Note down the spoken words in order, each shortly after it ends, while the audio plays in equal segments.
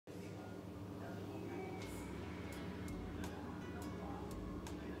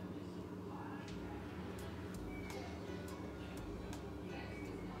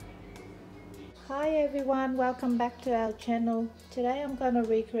Hi everyone, welcome back to our channel. Today I'm going to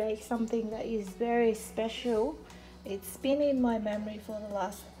recreate something that is very special. It's been in my memory for the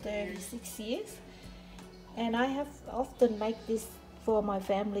last 36 years and I have often made this for my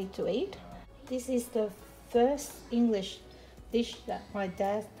family to eat. This is the first English dish that my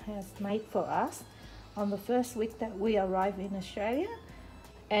dad has made for us on the first week that we arrived in Australia,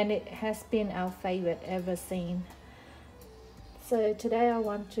 and it has been our favorite ever since. So today I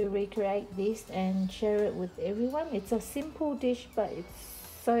want to recreate this and share it with everyone. It's a simple dish, but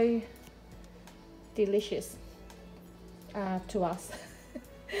it's so delicious to us.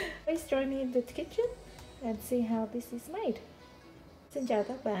 Please join me in the kitchen and see how this is made. Xin chào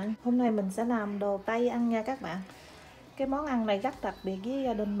các bạn. Hôm nay mình sẽ làm đồ Tây ăn nha các bạn. Cái món ăn này rất đặc biệt với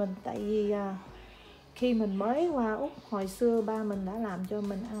gia đình mình, tại vì khi mình mới qua Úc hồi xưa ba mình đã làm cho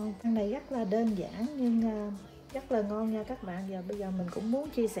mình ăn. Ăn này rất là đơn giản nhưng rất là ngon nha các bạn. Bây giờ mình cũng muốn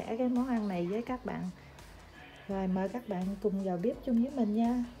chia sẻ cái món ăn này với các bạn. Rồi mời các bạn cùng vào bếp chung với mình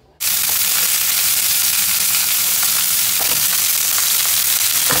nha.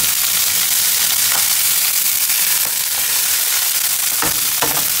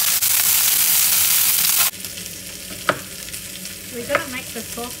 We're gonna make the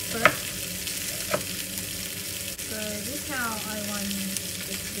sauce first. So this is how I want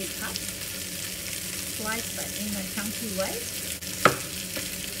it to be cut. Slice it in a chunky way.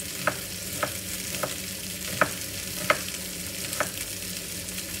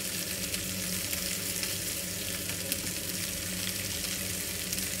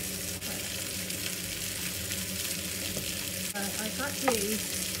 I got here is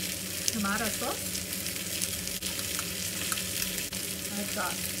tomato sauce. I've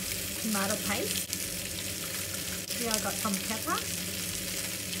got tomato paste. Here I got some pepper,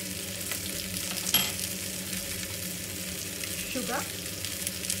 sugar,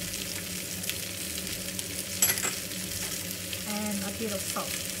 and a bit of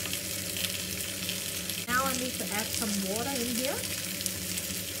salt. Now I need to add some water in here.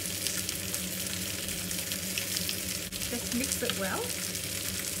 Just mix it well.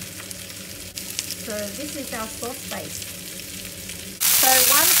 So this is our sauce base. So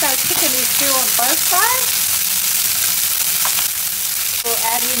once our chicken is still on both sides, we'll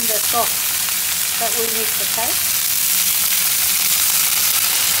add in the sauce that we need to taste.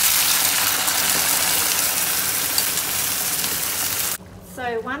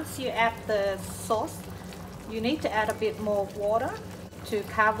 So once you add the sauce, you need to add a bit more water to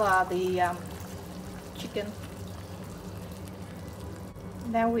cover the chicken.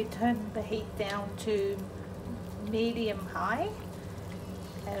 Now we turn the heat down to medium high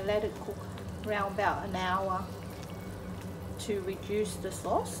and let it cook around about an hour to reduce the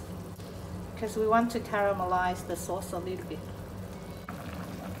sauce, because we want to caramelize the sauce a little bit.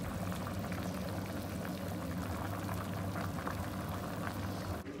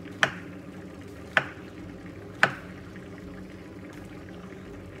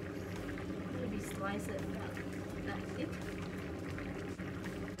 Maybe slice it about that thick.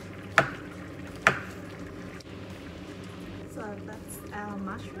 So that's our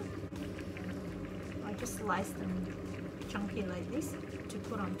mushroom. I just sliced them chunky like this to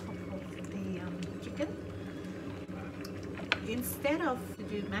put on top of the chicken. Instead of to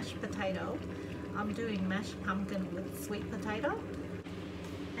do mashed potato, I'm doing mashed pumpkin with sweet potato.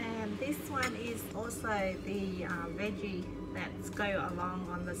 And this one is also the veggie that's go along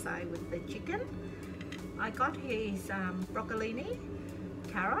on the side with the chicken. I got here is broccolini,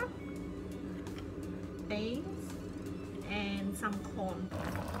 carrot, beans, and some corn.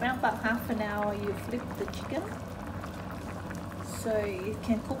 Around about half an hour you flip the chicken so it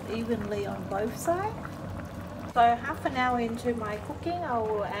can cook evenly on both sides. So half an hour into my cooking, I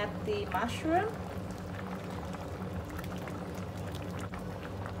will add the mushroom.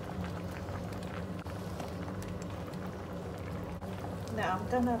 Now I'm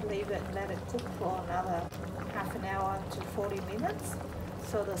gonna leave it, let it cook for another half an hour to 40 minutes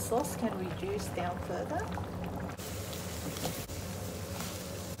so the sauce can reduce down further.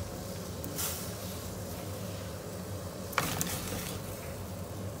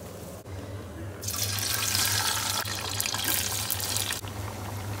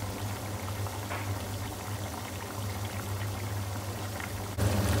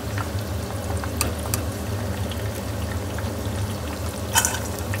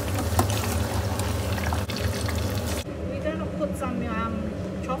 Some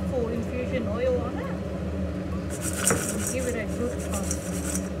truffle infusion oil on it.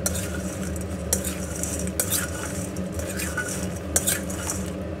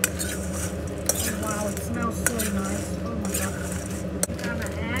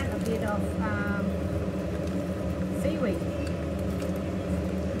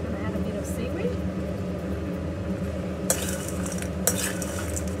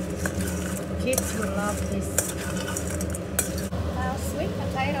 love this. Our sweet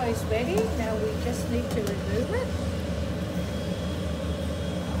potato is ready. Now we just need to remove it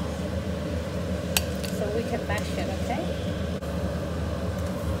so we can mash it, okay?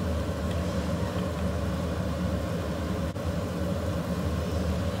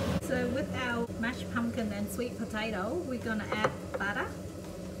 So with our mashed pumpkin and sweet potato, we're gonna add butter.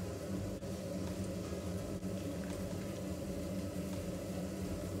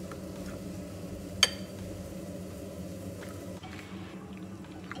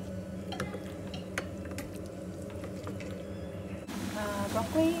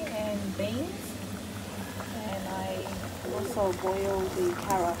 Broccoli and beans, and I also boil the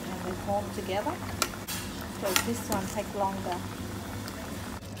carrot and the corn together, so this one takes longer.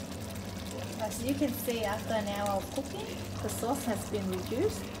 As you can see, after an hour of cooking, the sauce has been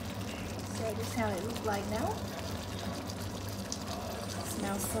reduced, so this is how it looks like now. It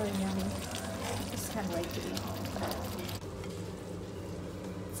smells so yummy, just can't wait to eat.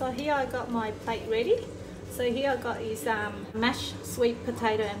 So here I got my plate ready. So here I got is mashed sweet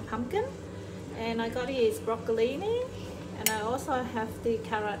potato and pumpkin, and I got here is broccolini, and I also have the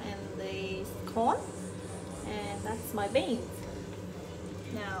carrot and the corn, and that's my beans.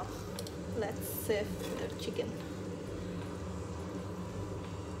 Now let's serve the chicken.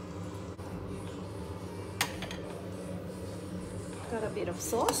 Got a bit of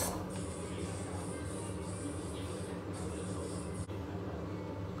sauce.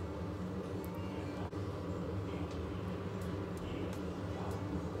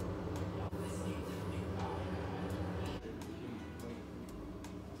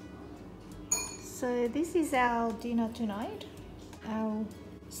 So this is our dinner tonight, our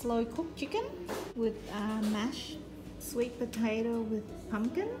slow cooked chicken with mashed sweet potato with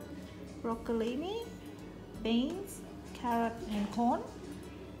pumpkin, broccolini, beans, carrot and corn,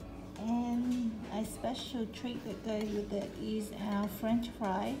 and a special treat that goes with it is our French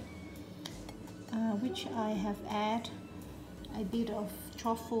fry, which I have added a bit of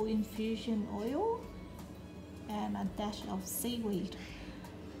truffle infusion oil and a dash of seaweed.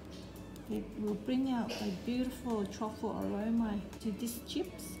 It will bring out a beautiful truffle aroma to these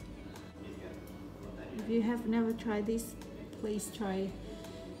chips. If you have never tried this, please try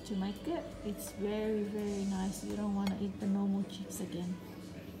to make it. It's very, very nice. You don't want to eat the normal chips again.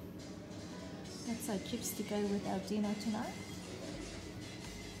 That's our chips to go with our dinner tonight.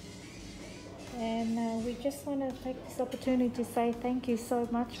 And we just want to take this opportunity to say thank you so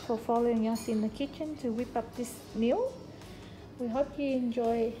much for following us in the kitchen to whip up this meal. We hope you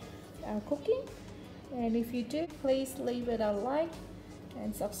enjoy our cooking, and if you do, please leave it a like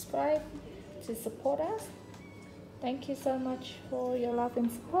and subscribe to support us. Thank you so much for your love and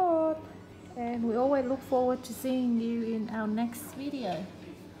support, and we always look forward to seeing you in our next video.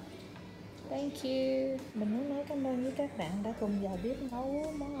 Thank you. Mình muốn nói cảm ơn với các bạn đã cùng vào bếp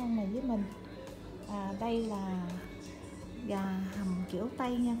nấu món ăn này với mình. Đây là gà hầm kiểu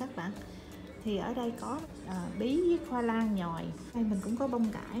Tây nha các bạn. Thì ở đây có bí với khoai lang nhồi, đây mình cũng có bông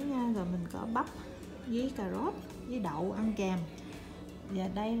cải nha, rồi mình có bắp với cà rốt với đậu ăn kèm. Và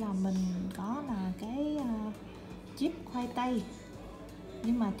đây là mình có là cái chip khoai tây,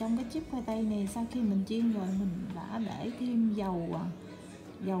 nhưng mà trong cái chip khoai tây này sau khi mình chiên rồi mình đã để thêm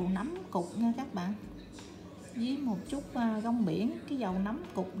dầu nấm cục nha các bạn, với một chút rong biển. Cái dầu nấm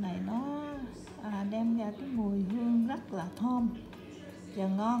cục này nó đem ra cái mùi hương rất là thơm và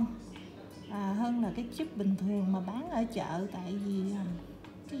ngon, hơn là cái chip bình thường mà bán ở chợ, tại vì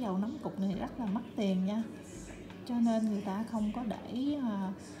cái dầu nấm cục này rất là mắc tiền nha, cho nên người ta không có để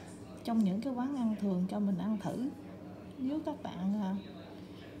trong những cái quán ăn thường cho mình ăn thử. Nếu các bạn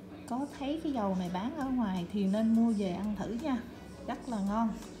có thấy cái dầu này bán ở ngoài thì nên mua về ăn thử nha, rất là ngon.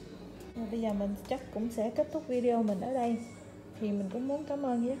 Bây giờ mình chắc cũng sẽ kết thúc video mình ở đây. Thì mình cũng muốn cảm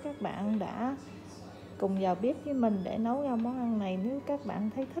ơn với các bạn đã cùng vào bếp với mình để nấu ra món ăn này. Nếu các bạn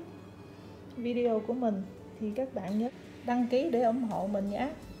thấy thích video của mình thì các bạn nhớ đăng ký để ủng hộ mình nhé.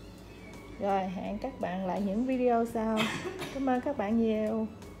 Rồi hẹn các bạn lại những video sau. Cảm ơn các bạn nhiều.